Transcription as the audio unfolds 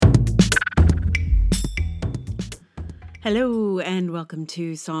Hello, and welcome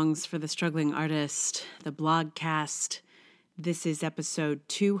to Songs for the Struggling Artist, the blogcast. This is episode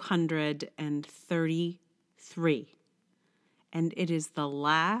 233, and it is the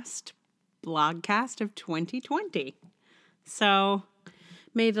last blogcast of 2020. So,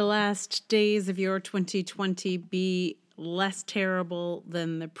 may the last days of your 2020 be less terrible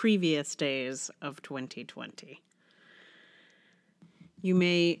than the previous days of 2020. You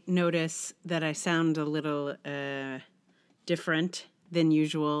may notice that I sound a little different than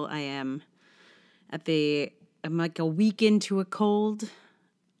usual. I'm like a week into a cold,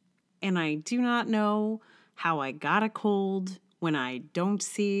 and I do not know how I got a cold when I don't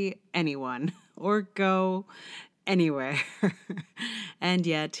see anyone or go anywhere. And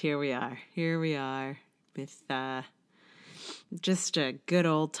yet here we are with just a good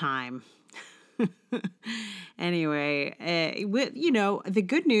old time. Anyway, the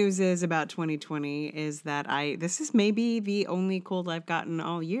good news is about 2020 is that this is maybe the only cold I've gotten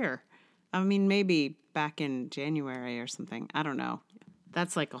all year. I mean, maybe back in January or something. I don't know.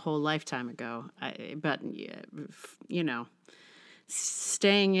 That's like a whole lifetime ago. But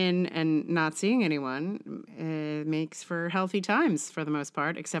staying in and not seeing anyone makes for healthy times for the most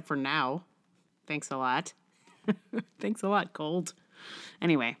part, except for now. Thanks a lot. Thanks a lot, cold.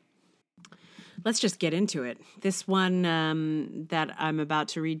 Anyway. Let's just get into it. This one that I'm about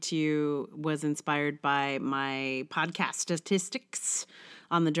to read to you was inspired by my podcast statistics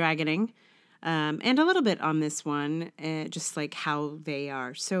on the dragoning, and a little bit on this one, just like how they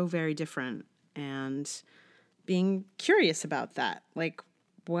are so very different, and being curious about that. Like,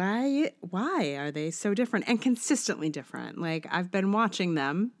 why are they so different and consistently different? Like, I've been watching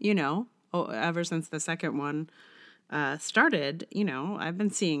them, ever since the second one started, I've been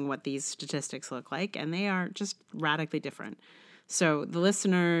seeing what these statistics look like, and they are just radically different. So the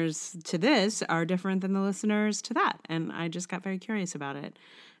listeners to this are different than the listeners to that, and I just got very curious about it.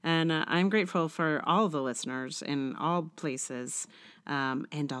 And I'm grateful for all of the listeners in all places,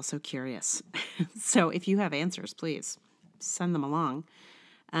 and also curious. So if you have answers, please send them along.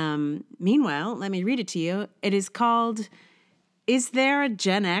 Meanwhile, let me read it to you. It is called, Is There a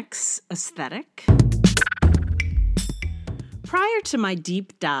Gen X Aesthetic? Prior to my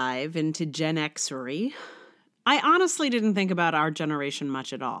deep dive into Gen Xery, I honestly didn't think about our generation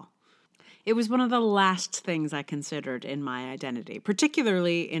much at all. It was one of the last things I considered in my identity,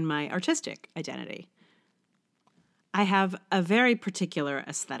 particularly in my artistic identity. I have a very particular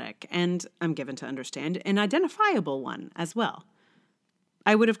aesthetic, and I'm given to understand an identifiable one as well.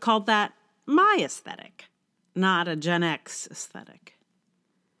 I would have called that my aesthetic, not a Gen X aesthetic.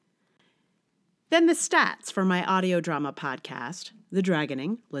 Then the stats for my audio drama podcast, The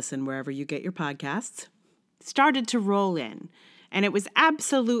Dragoning, listen wherever you get your podcasts, started to roll in, and it was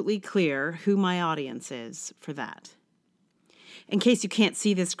absolutely clear who my audience is for that. In case you can't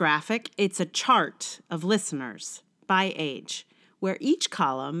see this graphic, it's a chart of listeners by age, where each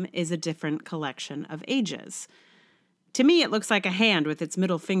column is a different collection of ages. To me, it looks like a hand with its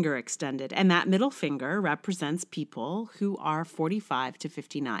middle finger extended, and that middle finger represents people who are 45 to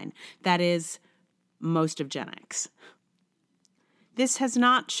 59. That is most of Gen X. This has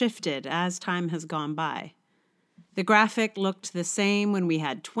not shifted as time has gone by. The graphic looked the same when we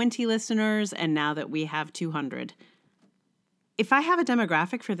had 20 listeners and now that we have 200. If I have a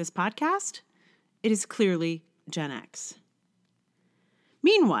demographic for this podcast, it is clearly Gen X.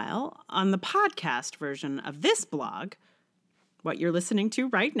 Meanwhile, on the podcast version of this blog, what you're listening to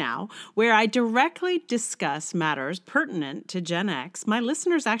right now, where I directly discuss matters pertinent to Gen X, my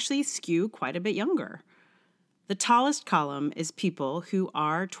listeners actually skew quite a bit younger. The tallest column is people who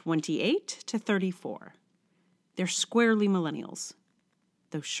are 28 to 34. They're squarely millennials,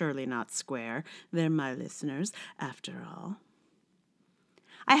 though surely not square. They're my listeners, after all.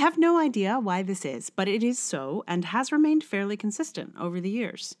 I have no idea why this is, but it is so and has remained fairly consistent over the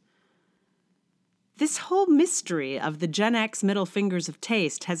years. This whole mystery of the Gen X middle fingers of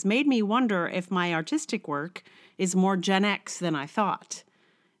taste has made me wonder if my artistic work is more Gen X than I thought.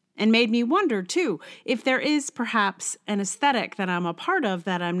 And made me wonder, too, if there is perhaps an aesthetic that I'm a part of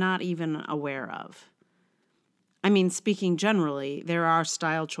that I'm not even aware of. I mean, speaking generally, there are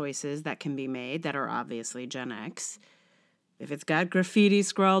style choices that can be made that are obviously Gen X. If it's got graffiti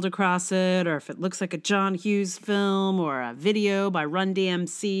scrawled across it, or if it looks like a John Hughes film, or a video by Run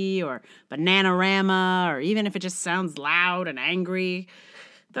DMC, or Bananarama, or even if it just sounds loud and angry,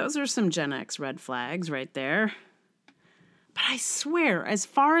 those are some Gen X red flags right there. But I swear, as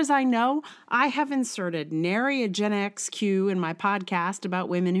far as I know, I have inserted nary a Gen X cue in my podcast about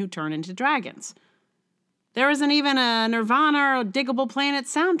women who turn into dragons. There isn't even a Nirvana or Diggable Planet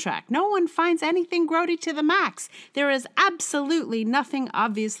soundtrack. No one finds anything grody to the max. There is absolutely nothing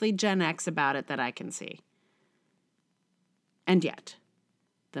obviously Gen X about it that I can see. And yet,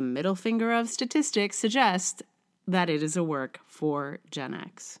 the middle finger of statistics suggests that it is a work for Gen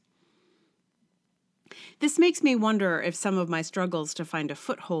X. This makes me wonder if some of my struggles to find a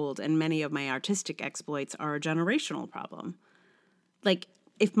foothold and many of my artistic exploits are a generational problem. Like,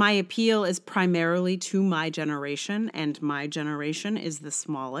 if my appeal is primarily to my generation and my generation is the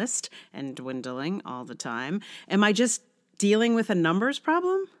smallest and dwindling all the time, am I just dealing with a numbers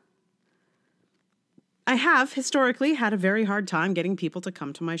problem? I have historically had a very hard time getting people to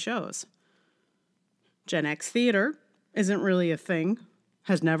come to my shows. Gen X theater isn't really a thing,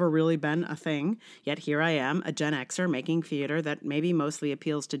 has never really been a thing, yet here I am, a Gen Xer making theater that maybe mostly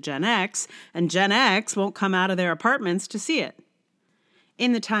appeals to Gen X, and Gen X won't come out of their apartments to see it.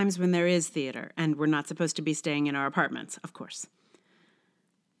 In the times when there is theater, and we're not supposed to be staying in our apartments, of course.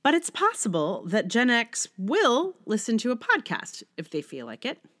 But it's possible that Gen X will listen to a podcast if they feel like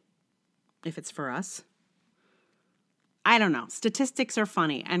it, if it's for us. I don't know. Statistics are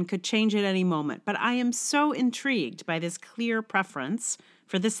funny and could change at any moment, but I am so intrigued by this clear preference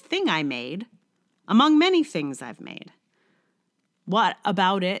for this thing I made, among many things I've made. What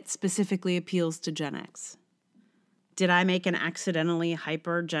about it specifically appeals to Gen X? Did I make an accidentally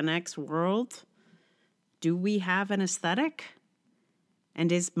hyper Gen X world? Do we have an aesthetic?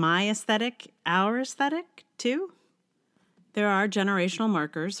 And is my aesthetic our aesthetic too? There are generational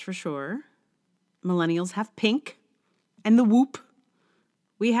markers for sure. Millennials have pink and the whoop.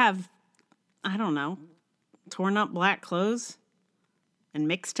 We have, I don't know, torn up black clothes and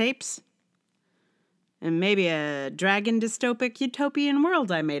mixtapes. And maybe a dragon dystopic utopian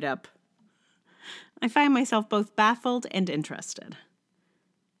world I made up. I find myself both baffled and interested.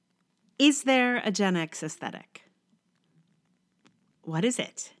 Is there a Gen X aesthetic? What is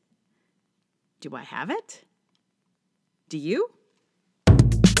it? Do I have it? Do you?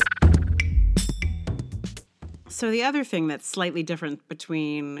 So the other thing that's slightly different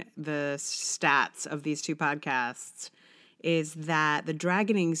between the stats of these two podcasts is that the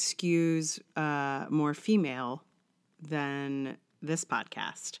Dragoning skews more female than this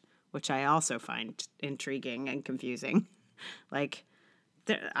podcast, which I also find intriguing and confusing. Like,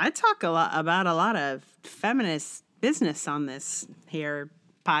 I talk about a lot of feminist business on this here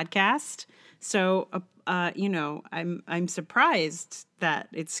podcast. So, I'm surprised that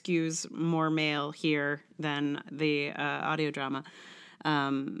it skews more male here than the audio drama.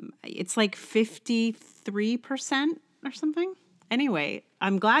 It's like 53% or something. Anyway,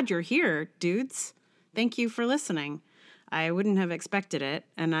 I'm glad you're here, dudes. Thank you for listening. I wouldn't have expected it,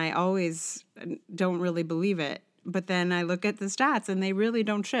 and I always don't really believe it. But then I look at the stats, and they really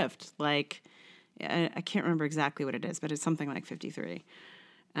don't shift. Like, I can't remember exactly what it is, but it's something like 53.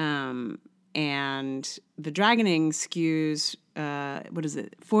 And the Dragoning skews,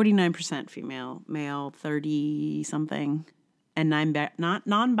 49% female, male 30-something, and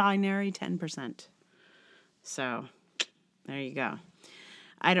non-binary 10%. So there you go.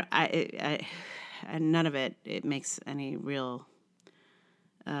 None of it makes any real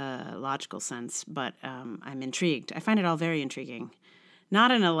logical sense, but I'm intrigued. I find it all very intriguing.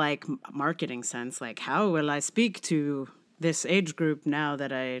 Not in a marketing sense, like how will I speak to this age group now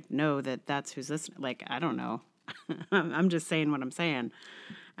that I know that that's who's listening. Like, I don't know. I'm just saying what I'm saying,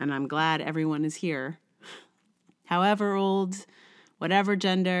 and I'm glad everyone is here. However old, whatever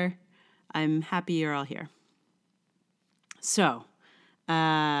gender, I'm happy you're all here. So,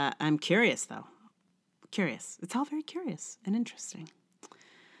 I'm curious though. Curious. It's all very curious and interesting.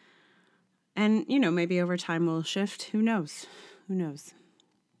 And, maybe over time we'll shift. Who knows?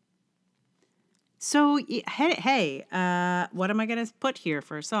 So, hey, what am I going to put here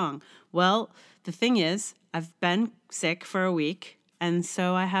for a song? Well, the thing is, I've been sick for a week, and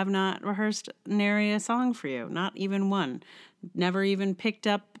so I have not rehearsed nary a song for you. Not even one. Never even picked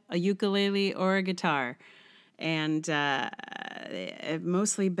up a ukulele or a guitar. And I've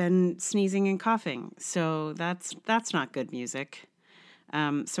mostly been sneezing and coughing, so that's not good music.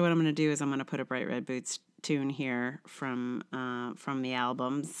 So what I'm going to do is I'm going to put a Bright Red Boots tune here from the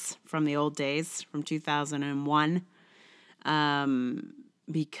albums from the old days from 2001,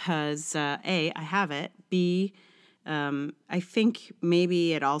 because A, I have it. B, I think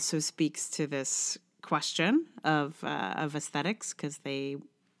maybe it also speaks to this question of aesthetics, because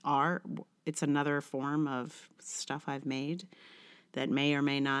it's another form of stuff I've made that may or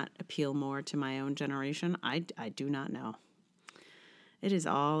may not appeal more to my own generation. I do not know. It is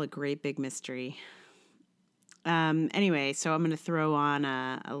all a great big mystery. Anyway, so I'm going to throw on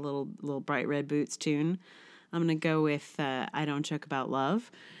a little Bright Red Boots tune. I'm going to go with I Don't Joke About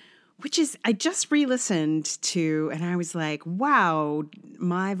Love, which is, I just re-listened to, and I was like, wow,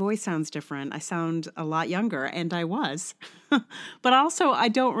 my voice sounds different. I sound a lot younger, and I was. But also, I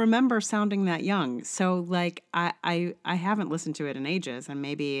don't remember sounding that young. So, like, I haven't listened to it in ages, and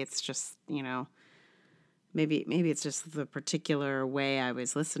maybe it's just, maybe it's just the particular way I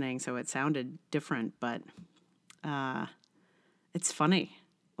was listening, so it sounded different, but it's funny.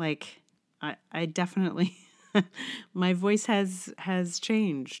 Like, I definitely... my voice has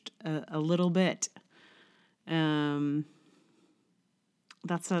changed a little bit. That's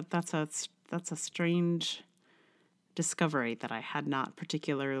a strange discovery that I had not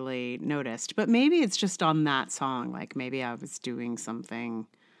particularly noticed. But maybe it's just on that song. Like maybe I was doing something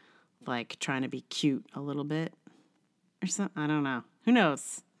like trying to be cute a little bit or something. I don't know. Who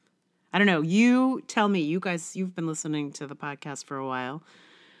knows? I don't know. You tell me. You guys, you've been listening to the podcast for a while.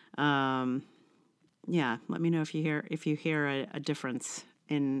 Yeah, let me know if you hear a difference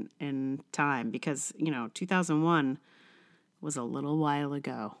in time, because 2001 was a little while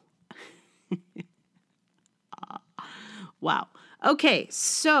ago. Wow. Okay,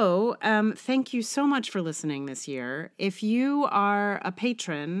 so thank you so much for listening this year. If you are a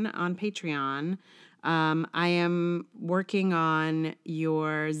patron on Patreon, I am working on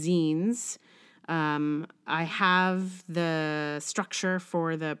your zines. I have the structure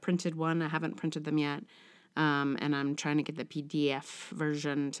for the printed one. I haven't printed them yet. And I'm trying to get the PDF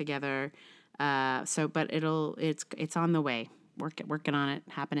version together. But it's on the way. Working on it,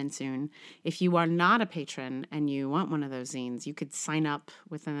 happening soon. If you are not a patron and you want one of those zines, you could sign up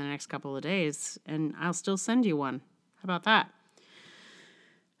within the next couple of days and I'll still send you one. How about that?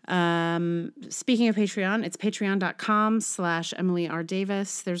 Speaking of Patreon, it's patreon.com/Emily R.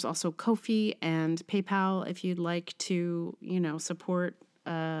 Davis. There's also Ko-fi and PayPal if you'd like to, support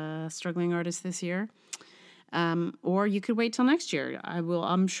struggling artists this year. Or you could wait till next year.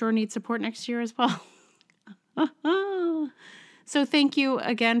 I'm sure need support next year as well. So thank you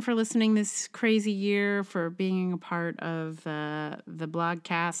again for listening this crazy year, for being a part of the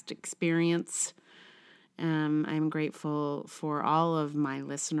Blogcast experience. I'm grateful for all of my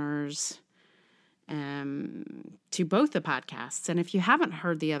listeners to both the podcasts. And if you haven't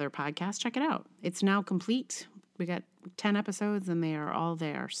heard the other podcast, check it out. It's now complete. We got 10 episodes and they are all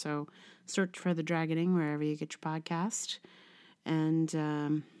there. So search for The Dragoning wherever you get your podcast.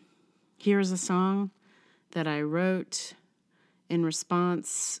 And here's a song that I wrote in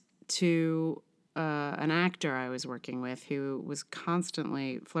response to an actor I was working with who was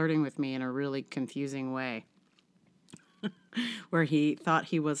constantly flirting with me in a really confusing way, where he thought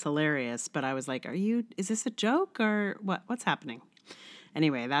he was hilarious, but I was like, is this a joke or what's happening?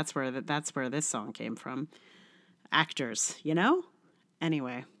 Anyway, that's where this song came from. Actors,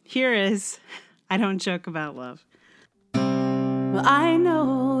 Anyway, here is I Don't Joke About Love. Well, I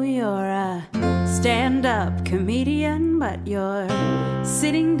know you're a stand-up comedian, but you're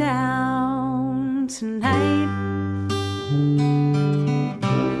sitting down tonight.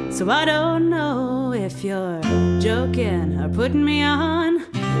 So I don't know if you're joking or putting me on,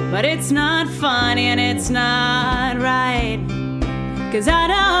 but it's not funny and it's not right, 'cause I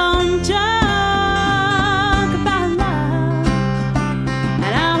don't joke about love,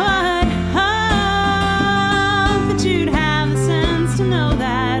 and I would hope that you'd have the sense to know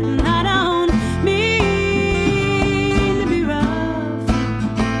that. And I don't mean to be rough,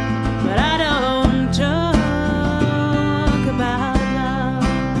 but I don't joke about love.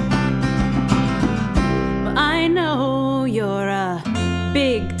 Well, I know you're a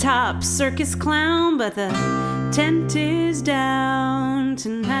big top circus clown, but the tent is down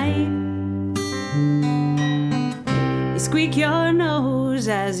tonight. You squeak your nose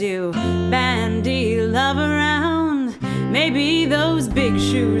as you bandy love around. Maybe those big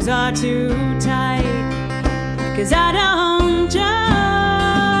shoes are too tight, 'cause I don't joke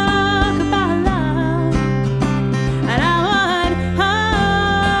about love, and I would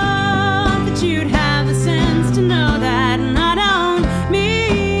hope that you'd have the sense to know that. And I don't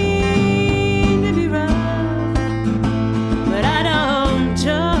mean to be rough, but I don't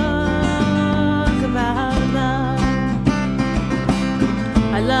joke about love.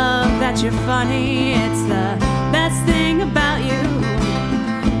 I love that you're funny, it's the best thing about you.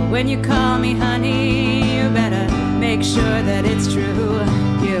 When you call me honey, you better make sure that it's true.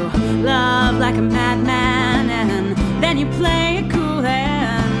 You love like a madman, and then you play a cool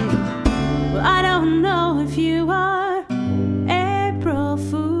hand. Well, I don't know if you are April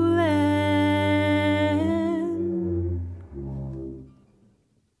Foolin',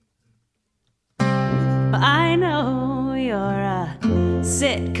 but I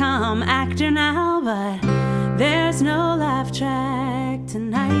sitcom actor now, but there's no laugh track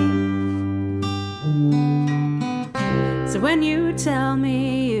tonight. So when you tell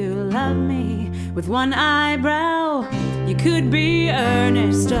me you love me with one eyebrow, you could be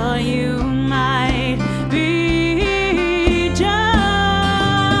earnest or you might